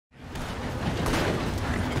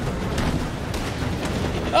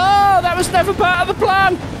That was never part of the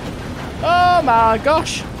plan. Oh my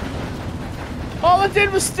gosh. All I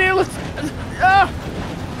did was steal it.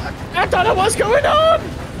 I don't know what's going on.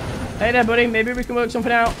 Hey there, buddy. Maybe we can work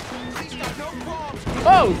something out.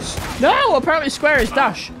 Oh, no. Apparently square is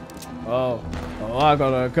dash. Oh, I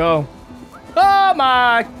gotta go. Oh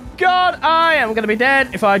my God. I am gonna be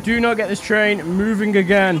dead if I do not get this train moving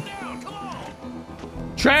again.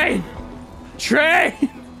 Train.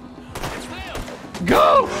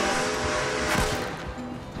 Go.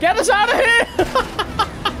 Get us out of here.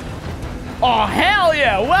 Oh, hell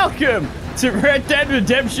yeah. Welcome to Red Dead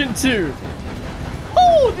Redemption 2.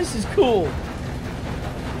 Oh, this is cool.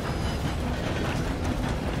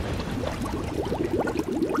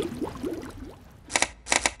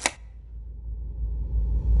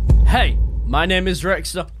 Hey, my name is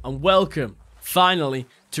Rhexah, and welcome, finally,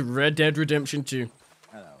 to Red Dead Redemption 2.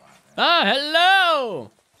 Hello. Ah,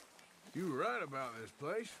 hello! You were right about this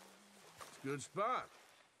place. It's a good spot.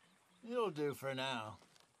 You'll do for now.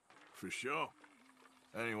 For sure.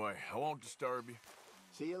 Anyway, I won't disturb you.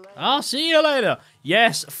 See you later. I'll see you later.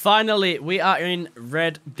 Yes, finally, we are in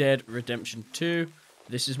Red Dead Redemption 2.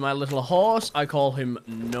 This is my little horse. I call him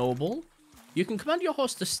Noble. You can command your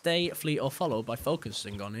horse to stay, flee, or follow by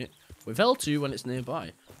focusing on it with L2 when it's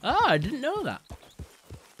nearby. Ah, I didn't know that.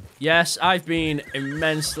 Yes, I've been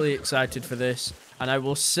immensely excited for this, and I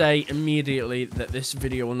will say immediately that this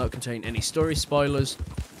video will not contain any story spoilers,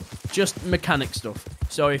 just mechanic stuff.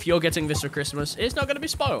 So if you're getting this for Christmas, it's not going to be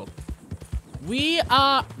spoiled. We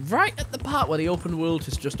are right at the part where the open world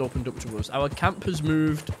has just opened up to us. Our camp has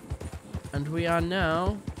moved, and we are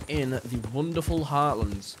now in the wonderful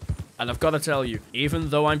Heartlands. And I've got to tell you, even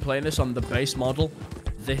though I'm playing this on the base model,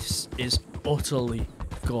 this is utterly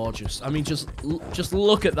gorgeous. I mean, just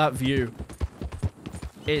look at that view.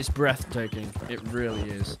 It's breathtaking. It really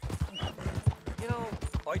is. You know,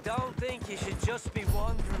 I don't think you should just be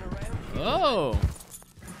wandering around. Oh.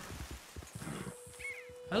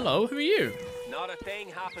 Hello, who are you? Not a thing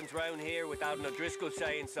happens round here without an O'Driscoll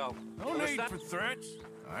saying so. No need for threats.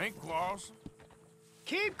 I ain't Claus.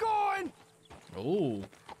 Keep going! Oh.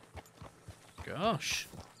 Gosh.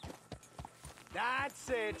 That's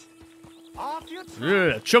it. Off you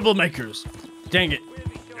Yeah, troublemakers. Dang it.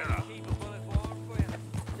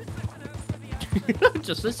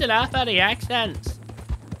 Just listen up at the accents.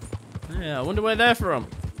 Yeah, I wonder where they're from.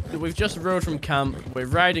 We've just rode from camp. We're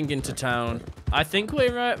riding into town. I think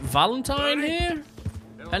we're at Valentine here.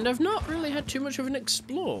 And I've not really had too much of an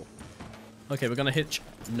explore. Okay, we're going to hitch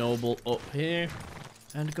Noble up here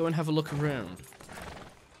and go and have a look around.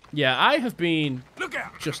 Yeah, I have been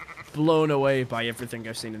just blown away by everything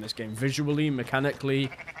I've seen in this game. Visually, mechanically,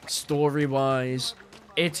 story-wise.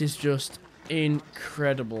 It is just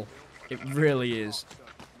incredible. It really is.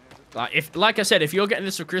 Like I said, if you're getting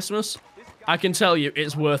this for Christmas, I can tell you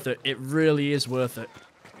it's worth it. It really is worth it.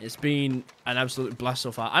 It's been an absolute blast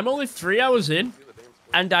so far. I'm only 3 hours in,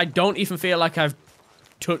 and I don't even feel like I've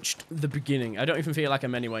touched the beginning. I don't even feel like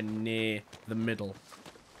I'm anywhere near the middle.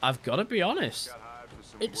 I've got to be honest.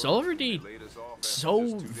 It's already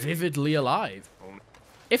so vividly alive.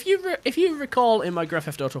 If you recall in my Grand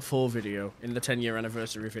Theft Auto 4 video, in the 10-year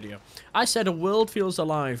anniversary video, I said a world feels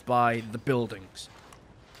alive by the buildings.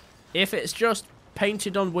 If it's just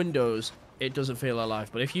painted on windows, it doesn't feel alive.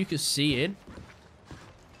 But if you can see in...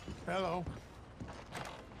 Hello.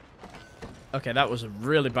 Okay, that was a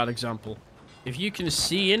really bad example. If you can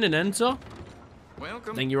see in and enter,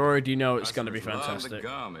 welcome. then you already know it's going to be Customers love the fantastic.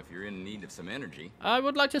 gum if you're in need of some energy. I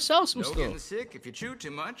would like to sell some No getting stuff. sick if you chew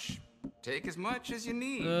too much. Take as much as you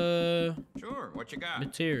need. Sure, what you got?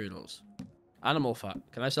 Materials. Animal fat.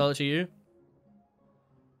 Can I sell it to you?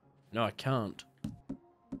 No, I can't.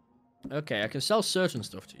 Okay, I can sell certain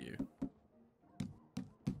stuff to you.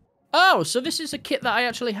 Oh, so this is a kit that I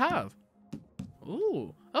actually have.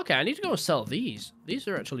 Ooh. Okay, I need to go and sell these. These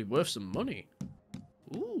are actually worth some money.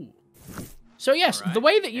 Ooh. So yes, Right. the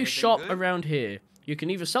way that you Anything shop good? around here, you can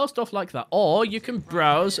either sell stuff like that, or you can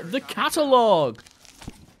browse the catalog.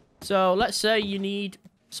 So let's say you need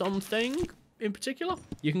something in particular,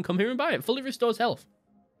 you can come here and buy it. Fully restores health.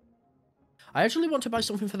 I actually want to buy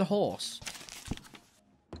something for the horse.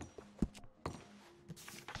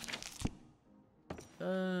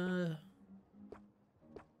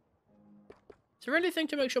 Is there anything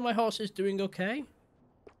to make sure my horse is doing okay?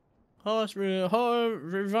 Horse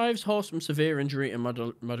revives horse from severe injury and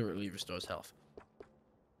moderately restores health.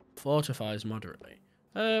 Fortifies moderately.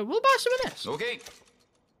 We'll buy some of this. Okay.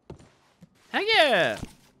 Thank you.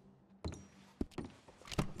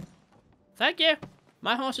 Thank you.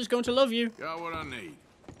 My horse is going to love you. Got what I need.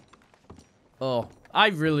 Oh, I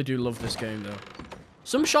really do love this game, though.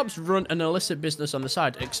 Some shops run an illicit business on the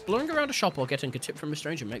side. Exploring around a shop or getting a tip from a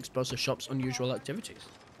stranger may expose the shop's unusual activities.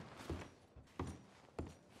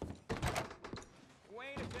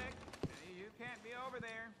 Wait a sec. You can't be over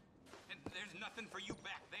there. And there's nothing for you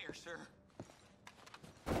back there, sir.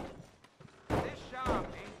 This shop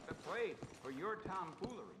ain't the place for your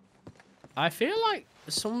tomfoolery. I feel like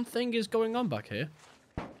something is going on back here.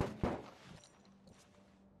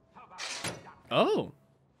 Oh.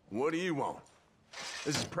 What do you want?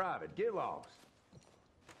 This is private. Get lost.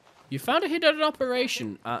 You found a hidden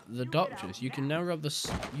operation at the doctor's. You can now rob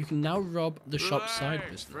the shop's side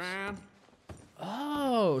business. Friend.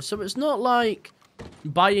 Oh, so it's not like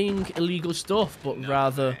buying illegal stuff, but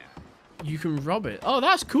rather you can rob it. Oh,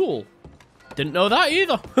 that's cool. Didn't know that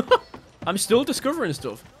either. I'm still discovering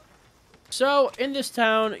stuff. So, in this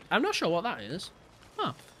town, I'm not sure what that is.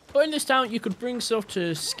 Huh. But in this town, you could bring stuff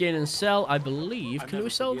to skin and sell, I believe. Can we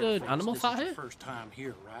sell the animal fat here? First time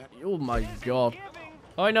here, right? Oh my god.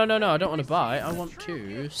 Oh, no, no, no, I don't want to buy. I want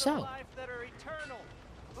to sell.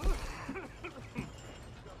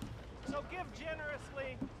 So give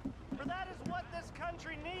generously, for that is what this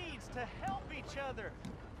country needs to help each other.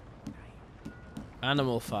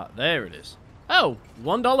 Animal fat. There it is. Oh,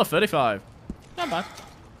 $1.35. Not bad.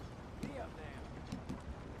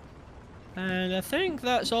 And I think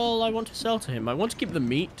that's all I want to sell to him. I want to keep the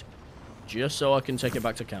meat, just so I can take it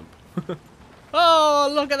back to camp. Oh,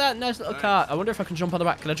 look at that nice little cart. I wonder if I can jump on the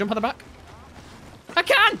back. Can I jump on the back? I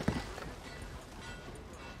can!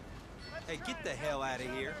 Hey, get the hell out of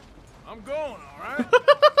here. I'm going, all right?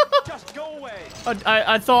 Just go away.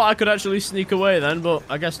 I thought I could actually sneak away then, but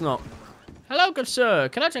I guess not. Hello, good sir.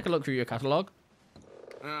 Can I take a look through your catalogue?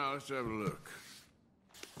 Now, let's have a look.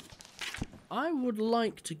 I would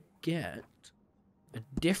like to get a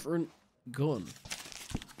different gun.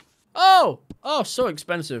 Oh! Oh, so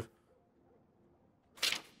expensive.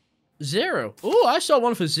 $0. Oh, I saw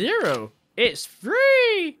one for $0. It's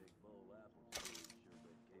free!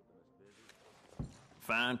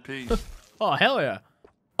 Fine piece. Oh, hell yeah.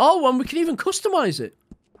 Oh, and we can even customize it.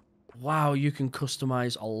 Wow, you can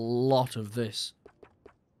customize a lot of this.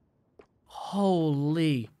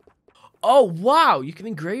 Holy. Oh, wow, you can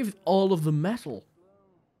engrave all of the metal.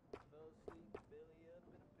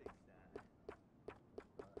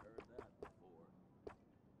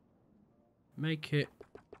 Make it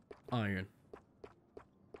iron.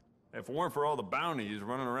 If it weren't for all the bounties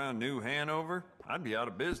running around New Hanover, I'd be out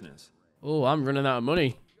of business. Oh, I'm running out of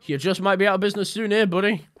money. You just might be out of business soon here,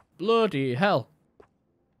 buddy. Bloody hell.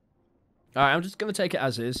 Alright, I'm just going to take it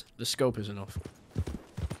as is. The scope is enough.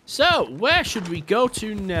 So, where should we go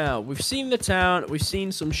to now? We've seen the town. We've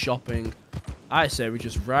seen some shopping. I say we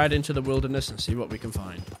just ride into the wilderness and see what we can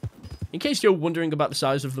find. In case you're wondering about the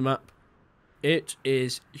size of the map, it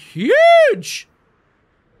is huge!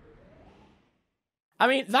 I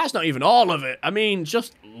mean, that's not even all of it. I mean,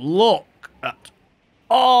 just look at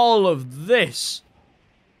all of this.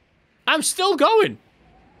 I'm still going.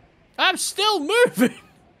 I'm still moving.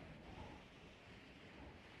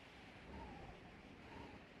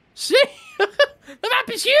 See? The map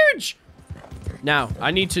is huge! Now,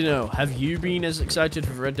 I need to know, have you been as excited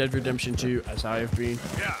for Red Dead Redemption 2 as I have been?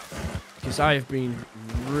 Yeah. Because I have been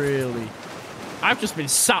really... I've just been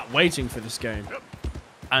sat waiting for this game.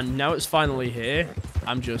 And now it's finally here.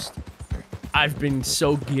 I've been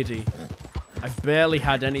so giddy. I've barely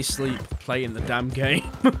had any sleep playing the damn game.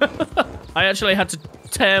 I actually had to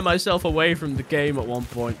tear myself away from the game at one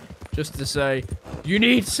point. Just to say, you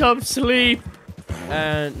need some sleep.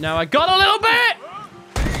 And now I got a little bit!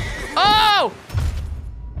 Oh!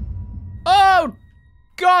 Oh!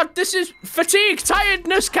 God, this is fatigue,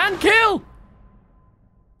 tiredness can kill!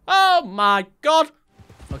 Oh my God!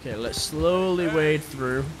 Okay, let's slowly wade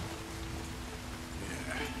through.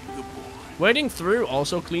 Wading through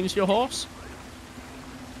also cleans your horse.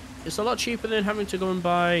 It's a lot cheaper than having to go and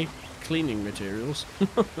buy cleaning materials.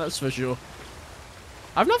 That's for sure.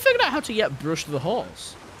 I've not figured out how to yet brush the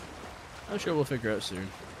horse. I'm sure we'll figure out soon.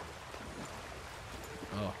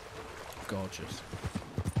 Oh, gorgeous.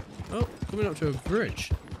 Oh, coming up to a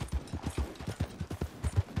bridge.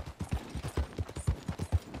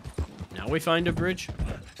 Now we find a bridge.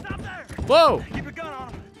 Stop there! Whoa! Keep your gun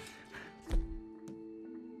on him.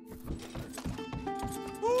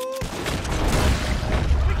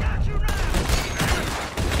 We got you now!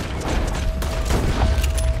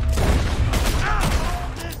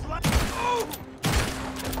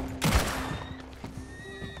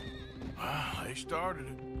 They started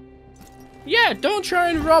it. Yeah, don't try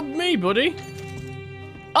and rob me, buddy.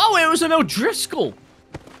 Oh, it was an O'Driscoll.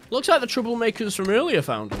 Looks like the troublemakers from earlier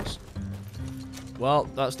found us. Well,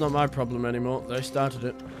 that's not my problem anymore. They started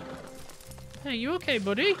it. Hey, you okay,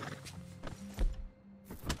 buddy?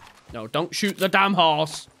 No, don't shoot the damn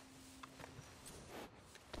horse.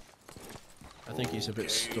 I think he's a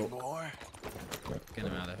bit stuck. Get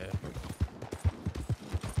him out of here.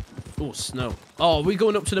 Oh, snow. Oh, are we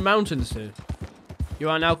going up to the mountains here?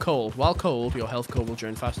 You are now cold. While cold, your health core will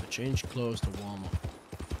drain faster. Change clothes to warm up.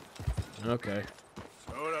 Okay.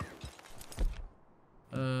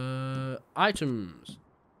 Items.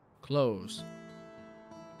 Clothes.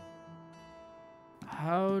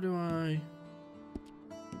 How do I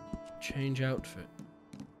change outfit?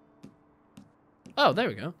 Oh, there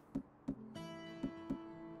we go.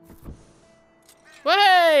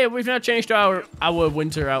 Hey, we've now changed our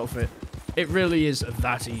winter outfit. It really is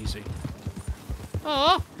that easy.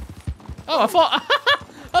 Oh, I thought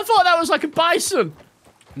I thought that was like a bison.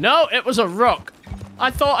 No, it was a rock. I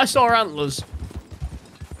thought I saw antlers.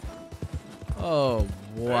 Oh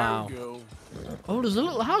wow. There we go. Oh, there's a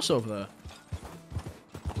little house over there.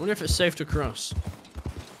 I wonder if it's safe to cross.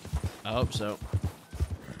 I hope so.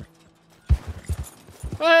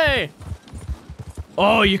 Hey!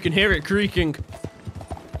 Oh, you can hear it creaking.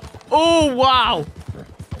 Oh, wow!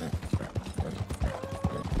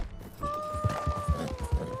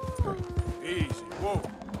 Easy. Whoa.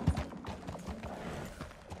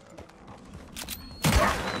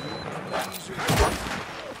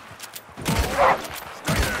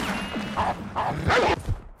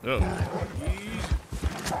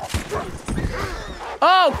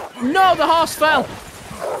 Oh, no, the horse fell.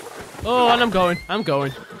 Oh, and I'm going.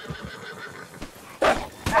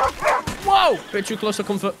 Whoa, bit too close for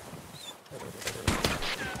comfort.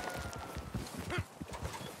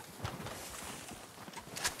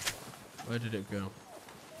 Where did it go?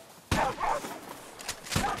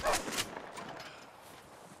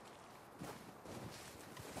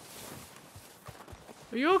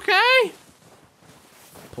 Are you okay?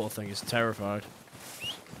 Poor thing is terrified.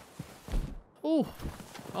 Oh,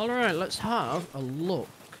 all right, let's have a look.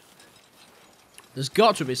 There's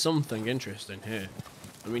got to be something interesting here.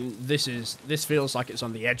 I mean, this feels like it's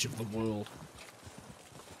on the edge of the world.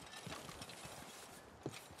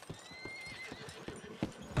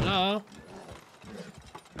 Hello?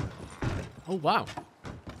 Oh, wow.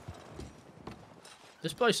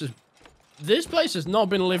 This place has not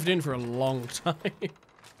been lived in for a long time.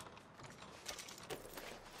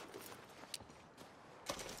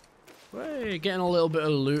 Hey, getting a little bit of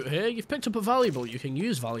loot here. You've picked up a valuable. You can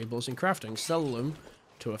use valuables in crafting, sell them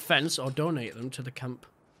to a fence, or donate them to the camp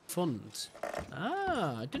funds.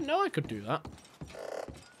 Ah, I didn't know I could do that.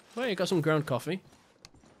 Wait, got some ground coffee.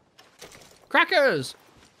 Crackers!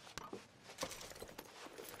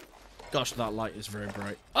 Gosh, that light is very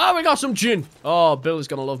bright. Oh, we got some gin! Oh, Billy's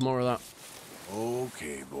gonna love more of that.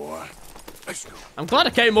 Okay, boy. Let's go. I'm glad I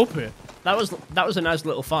came up here. That was a nice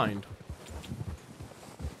little find.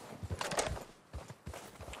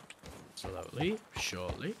 Slowly,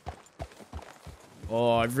 shortly.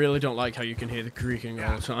 Oh, I really don't like how you can hear the creaking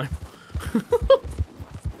all the time.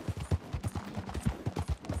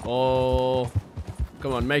 Oh,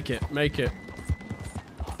 come on, make it, make it.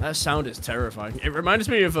 That sound is terrifying. It reminds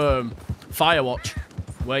me of Firewatch,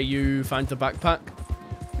 where you find the backpack.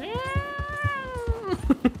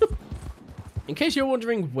 In case you're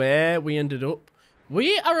wondering where we ended up,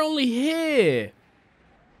 we are only here.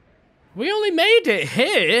 We only made it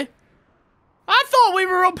here? I thought we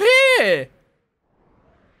were up here.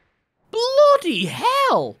 Bloody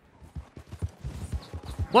hell.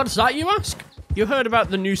 What's that, you ask? You heard about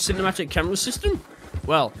the new cinematic camera system?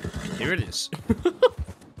 Well, here it is.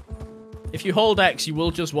 If you hold X, you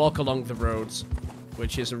will just walk along the roads,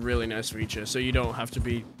 which is a really nice feature, so you don't have to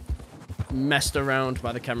be messed around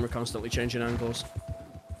by the camera constantly changing angles.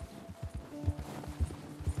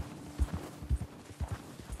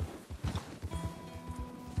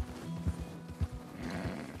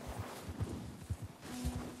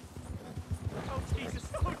 Oh, Jesus.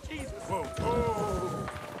 Oh, Jesus. Whoa, whoa.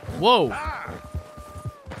 Whoa! Ah.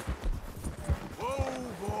 Whoa,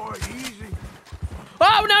 boy, easy.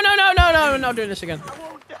 Oh, no, no, no, no, no, I'm not doing this again. I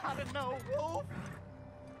won't doubt it, no, Wolf.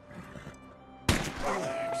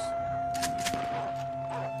 Relax.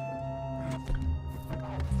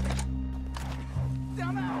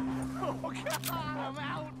 I'm out. Oh, God, I'm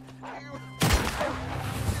out.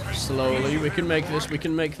 Slowly, we can make this, we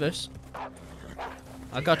can make this.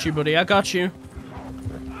 I got you, buddy, I got you.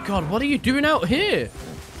 God, what are you doing out here?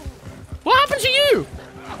 What happened to you?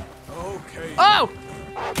 Okay. Oh!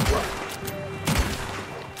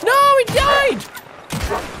 No, he died!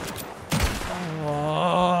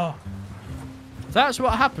 Oh. That's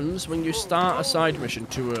what happens when you start a side mission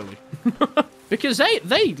too early. Because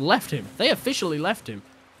they left him. They officially left him.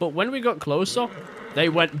 But when we got closer, they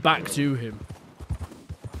went back to him.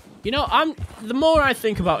 You know, the more I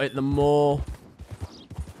think about it, the more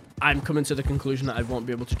I'm coming to the conclusion that I won't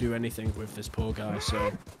be able to do anything with this poor guy,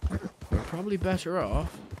 so we're probably better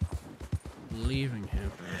off leaving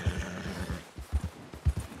him.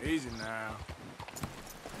 Easy now.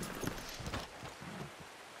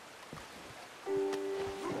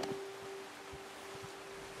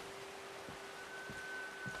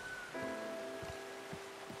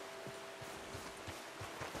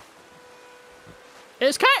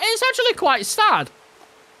 It's actually quite sad.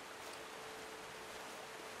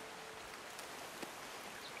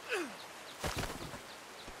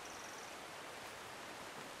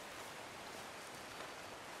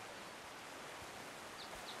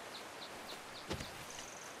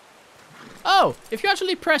 Oh, if you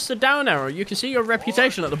actually press the down arrow, you can see your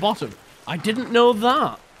reputation at the bottom. I didn't know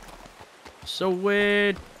that. So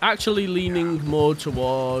we're actually leaning more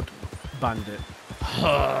toward bandit.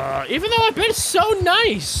 Even though I've been so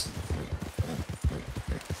nice.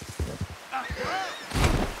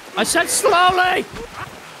 I said slowly.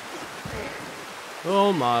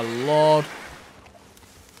 Oh my lord.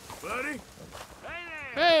 Buddy?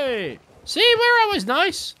 Hey, see where I was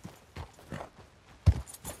nice?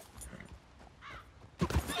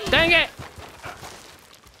 Dang it!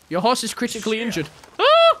 Your horse is critically injured.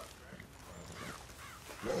 Ah!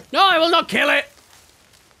 No, I will not kill it!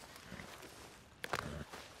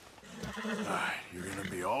 You're gonna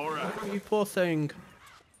be alright. You poor thing.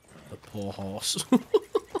 The poor horse.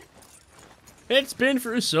 It's been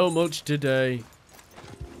through so much today.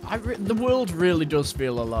 The world really does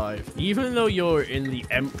feel alive. Even though you're in the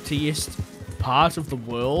emptiest part of the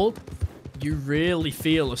world, you really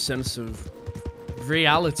feel a sense of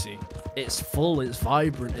reality. It's full, it's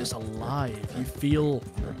vibrant, it's alive. You feel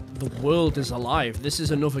the world is alive. This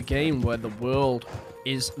is another game where the world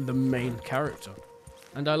is the main character.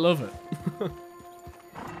 And I love it.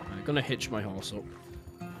 I'm gonna hitch my horse up.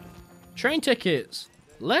 Train tickets.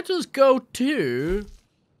 Let us go to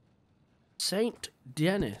St.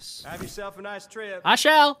 Denis. Have yourself a nice trip. I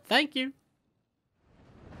shall. Thank you.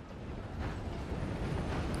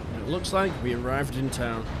 It looks like we arrived in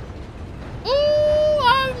town. Ooh,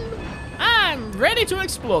 I'm ready to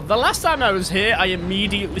explore. The last time I was here, I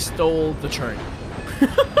immediately stole the train.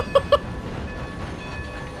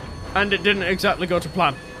 And it didn't exactly go to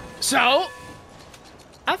plan. So,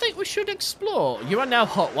 I think we should explore. You are now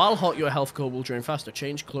hot. While hot, your health core will drain faster.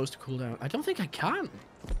 Change clothes to cool down. I don't think I can.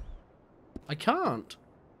 I can't.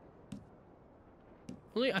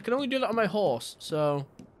 I can only do that on my horse, so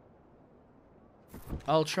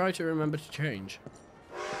I'll try to remember to change.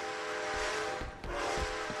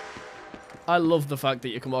 I love the fact that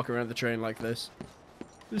you can walk around the train like this.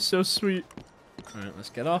 It's so sweet. Alright, let's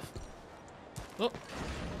get off. Oh.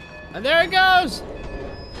 And there it goes!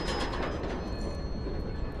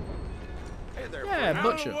 Hey there, Yeah,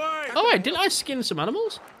 butcher. Oh wait, didn't I skin some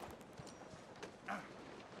animals?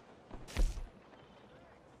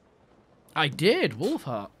 I did, wolf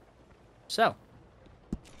heart. Sell.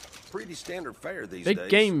 Pretty standard fare these Big days.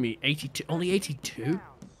 game meat, 82. Only 82?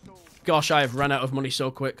 Gosh, I have run out of money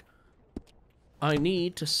so quick. I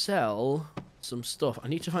need to sell some stuff. I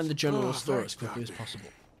need to find the general store as quickly as possible.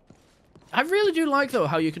 I really do like, though,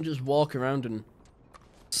 how you can just walk around and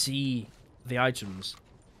see the items.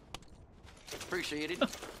 Appreciate it.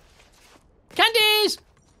 Candies!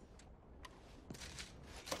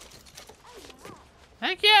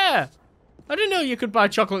 Heck yeah! I didn't know you could buy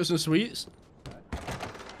chocolates and sweets.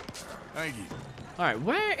 Thank you. Alright,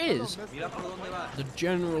 where is the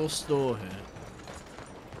general store here?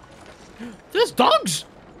 There's dogs!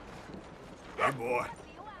 Hey, boy.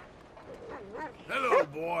 Hello,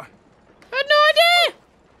 boy. I had no idea!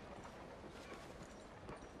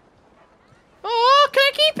 Oh, can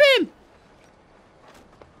I keep him?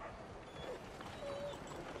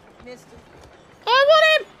 I want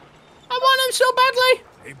him! I want him so badly!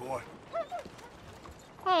 Hey, boy.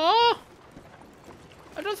 Oh,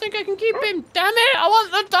 I don't think I can keep him. Damn it! I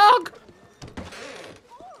want the dog.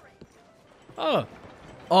 Oh,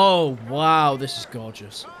 oh wow! This is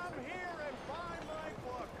gorgeous.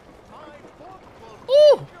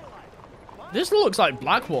 Ooh, this looks like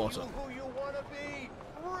Blackwater.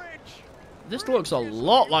 This looks a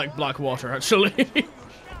lot like Blackwater, actually.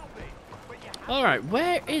 All right,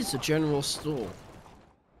 where is the general store?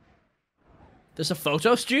 There's a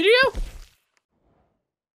photo studio?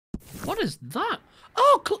 What is that?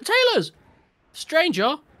 Oh, Taylor's!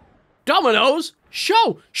 Stranger? Domino's?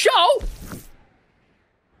 Show! Show!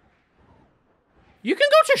 You can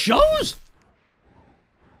go to shows?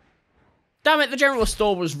 Damn it, the general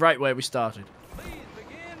store was right where we started. Please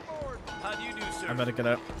begin board. How do you do, sir? I better get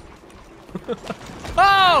out.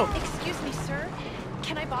 Oh! Excuse me, sir.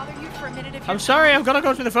 Can I bother you for a minute if you're... I'm sorry, I've got to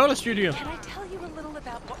go to the photo studio. Can I tell you a little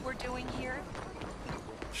about what we're doing here?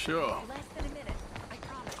 Sure. Less than a minute, I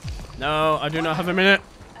promise. No, I do not have a minute.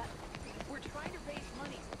 We're trying to raise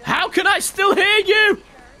money. How can I still hear you?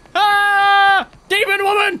 Ah! Demon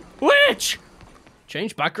woman! Witch!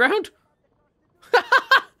 Change background?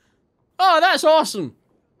 Oh, that's awesome.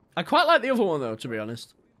 I quite like the other one, though, to be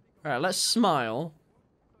honest. All right, let's smile.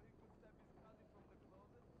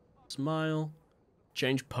 Smile.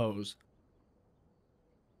 Change pose.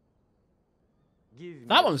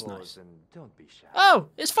 That one's nice. Don't be shy. Oh,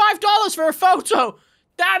 it's $5 for a photo.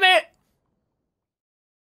 Damn it.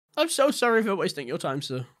 I'm so sorry for wasting your time,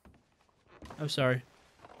 sir. I'm sorry.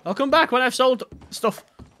 I'll come back when I've sold stuff.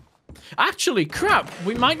 Actually, crap.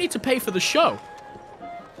 We might need to pay for the show.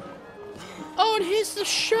 Oh, and here's the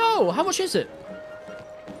show. How much is it?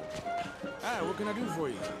 Hi, what can I do for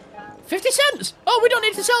you? 50 cents. Oh, we don't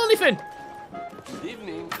need to sell anything. Good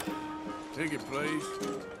evening. Ticket, please.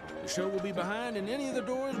 The show will be behind in any of the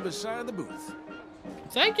doors beside the booth.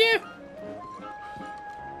 Thank you.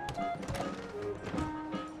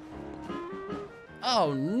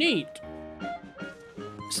 Oh, neat.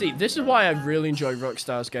 See, this is why I really enjoy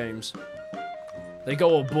Rockstar's games. They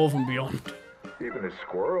go above and beyond. Even his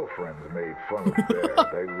squirrel friends made fun of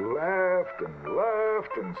Bear. They laughed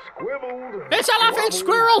and squibbled and It's a laughing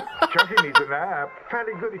squirrel! Chunky needs a nap.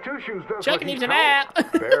 Fatty Goody Two-Shoes does Chunky what he needs a told.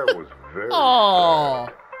 nap. Bear was very Aww.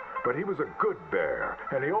 sad. But he was a good bear,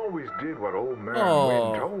 and he always did what old man Wayne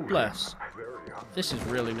Oh, told bless. him. Very hungry. This is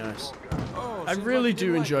really nice. Oh, I seems really like you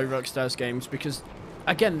do like enjoy it. Rockstar's games because,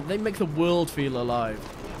 again, they make the world feel alive.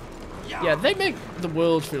 Yeah, they make the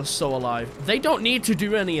world feel so alive. They don't need to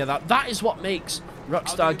do any of that. That is what makes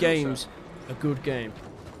Rockstar Games a good game.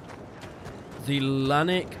 The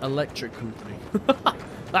Lanic Electric Company.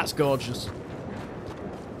 That's gorgeous.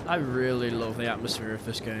 I really love the atmosphere of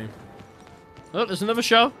this game. Oh, there's another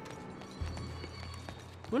show.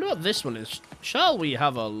 I wonder what this one is. Shall we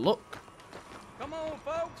have a look? Come on,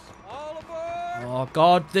 folks. All aboard. Oh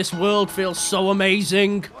god, this world feels so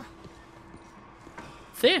amazing.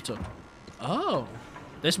 Theatre. Oh.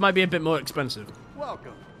 This might be a bit more expensive.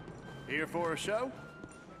 Welcome. Here for a show?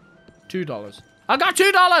 $2. I got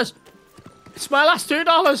 $2! It's my last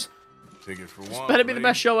 $2! Ticket for one. Better be the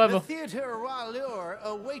best show The ever. Theatre Royale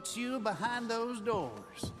awaits you behind those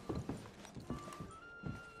doors.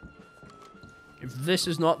 If this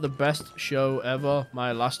is not the best show ever,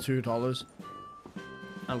 my last $2,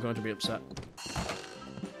 I'm going to be upset.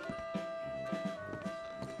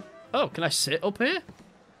 Oh, can I sit up here?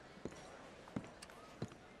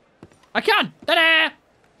 I can! Ta-da!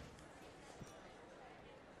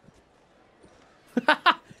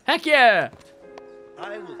 Heck yeah!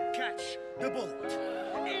 I will catch the bullet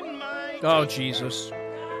in my Oh, Jesus.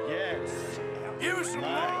 yes. Give us some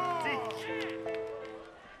more.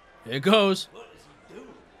 Here goes.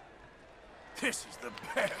 This is the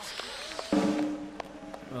best.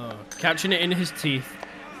 Oh, catching it in his teeth.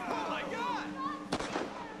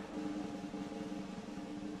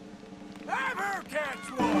 Have her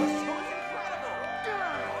catch one.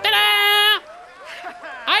 Ta-da!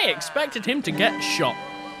 I expected him to get shot.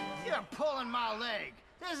 You're pulling my leg.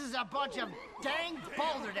 This is a bunch of dang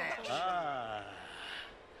balderdash.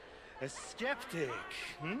 A skeptic,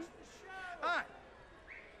 I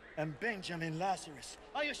am Benjamin Lazarus.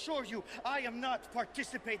 I assure you, I am not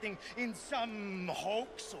participating in some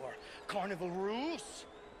hoax or carnival ruse.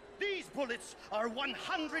 These bullets are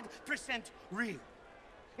 100% real.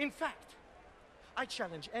 In fact, I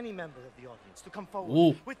challenge any member of the audience to come forward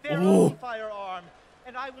Ooh. with their Ooh. own firearm,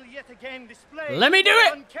 and I will yet again display Let me do my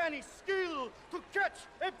it. uncanny skill to catch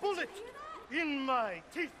a bullet in my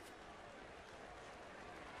teeth.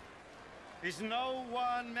 Is no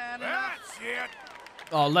one man enough? That's it.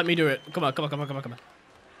 Oh, let me do it. Come on, come on, come on, come on, come on.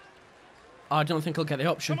 Oh, I don't think I'll get the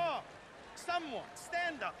option. Come on, someone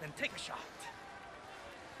stand up and take a shot.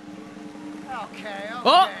 Okay, okay.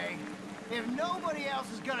 Oh! If nobody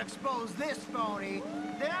else is gonna expose this phony,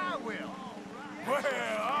 then I will. Well,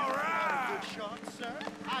 all right. Good shot, sir.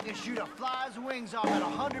 I can shoot a fly's wings off at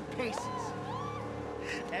 100 paces.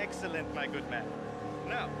 Excellent, my good man.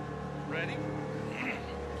 Now, ready?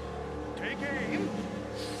 Take aim.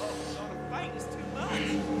 Fight is too much.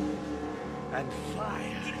 And fire.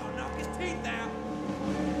 He gonna knock his teeth out.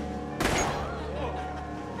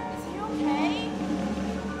 Is he okay?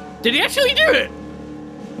 Did he actually do it?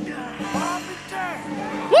 Bobby Dang.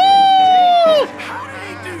 Woo! How did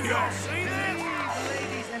he do? Y'all see this?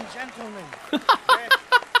 Ladies and gentlemen, death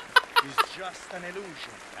is just an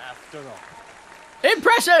illusion, after all.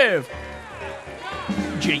 Impressive!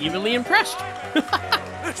 Genuinely impressed.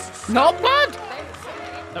 Not bad.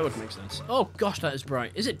 That would make sense. Oh gosh, that is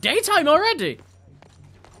bright. Is it daytime already?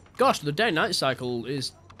 Gosh, the day-night cycle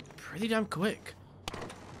is pretty damn quick.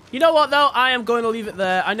 You know what, though? I am going to leave it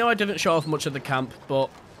there. I know I didn't show off much of the camp, but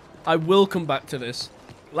I will come back to this.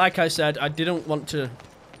 Like I said, I didn't want to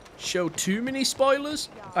show too many spoilers.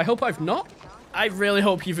 I hope I've not. I really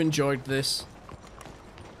hope you've enjoyed this.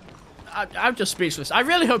 I'm just speechless. I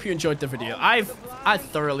really hope you enjoyed the video. I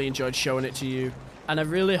thoroughly enjoyed showing it to you. And I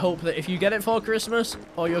really hope that if you get it for Christmas,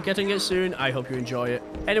 or you're getting it soon, I hope you enjoy it.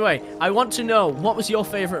 Anyway, I want to know, what was your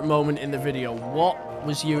favorite moment in the video? What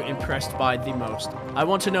was you impressed by the most? I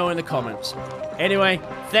want to know in the comments. Anyway,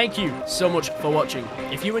 thank you so much for watching.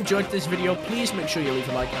 If you enjoyed this video, please make sure you leave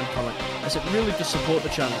a like and comment, as it really does support the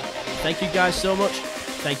channel. Thank you guys so much.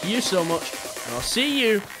 Thank you so much. And I'll see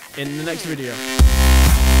you in the next video.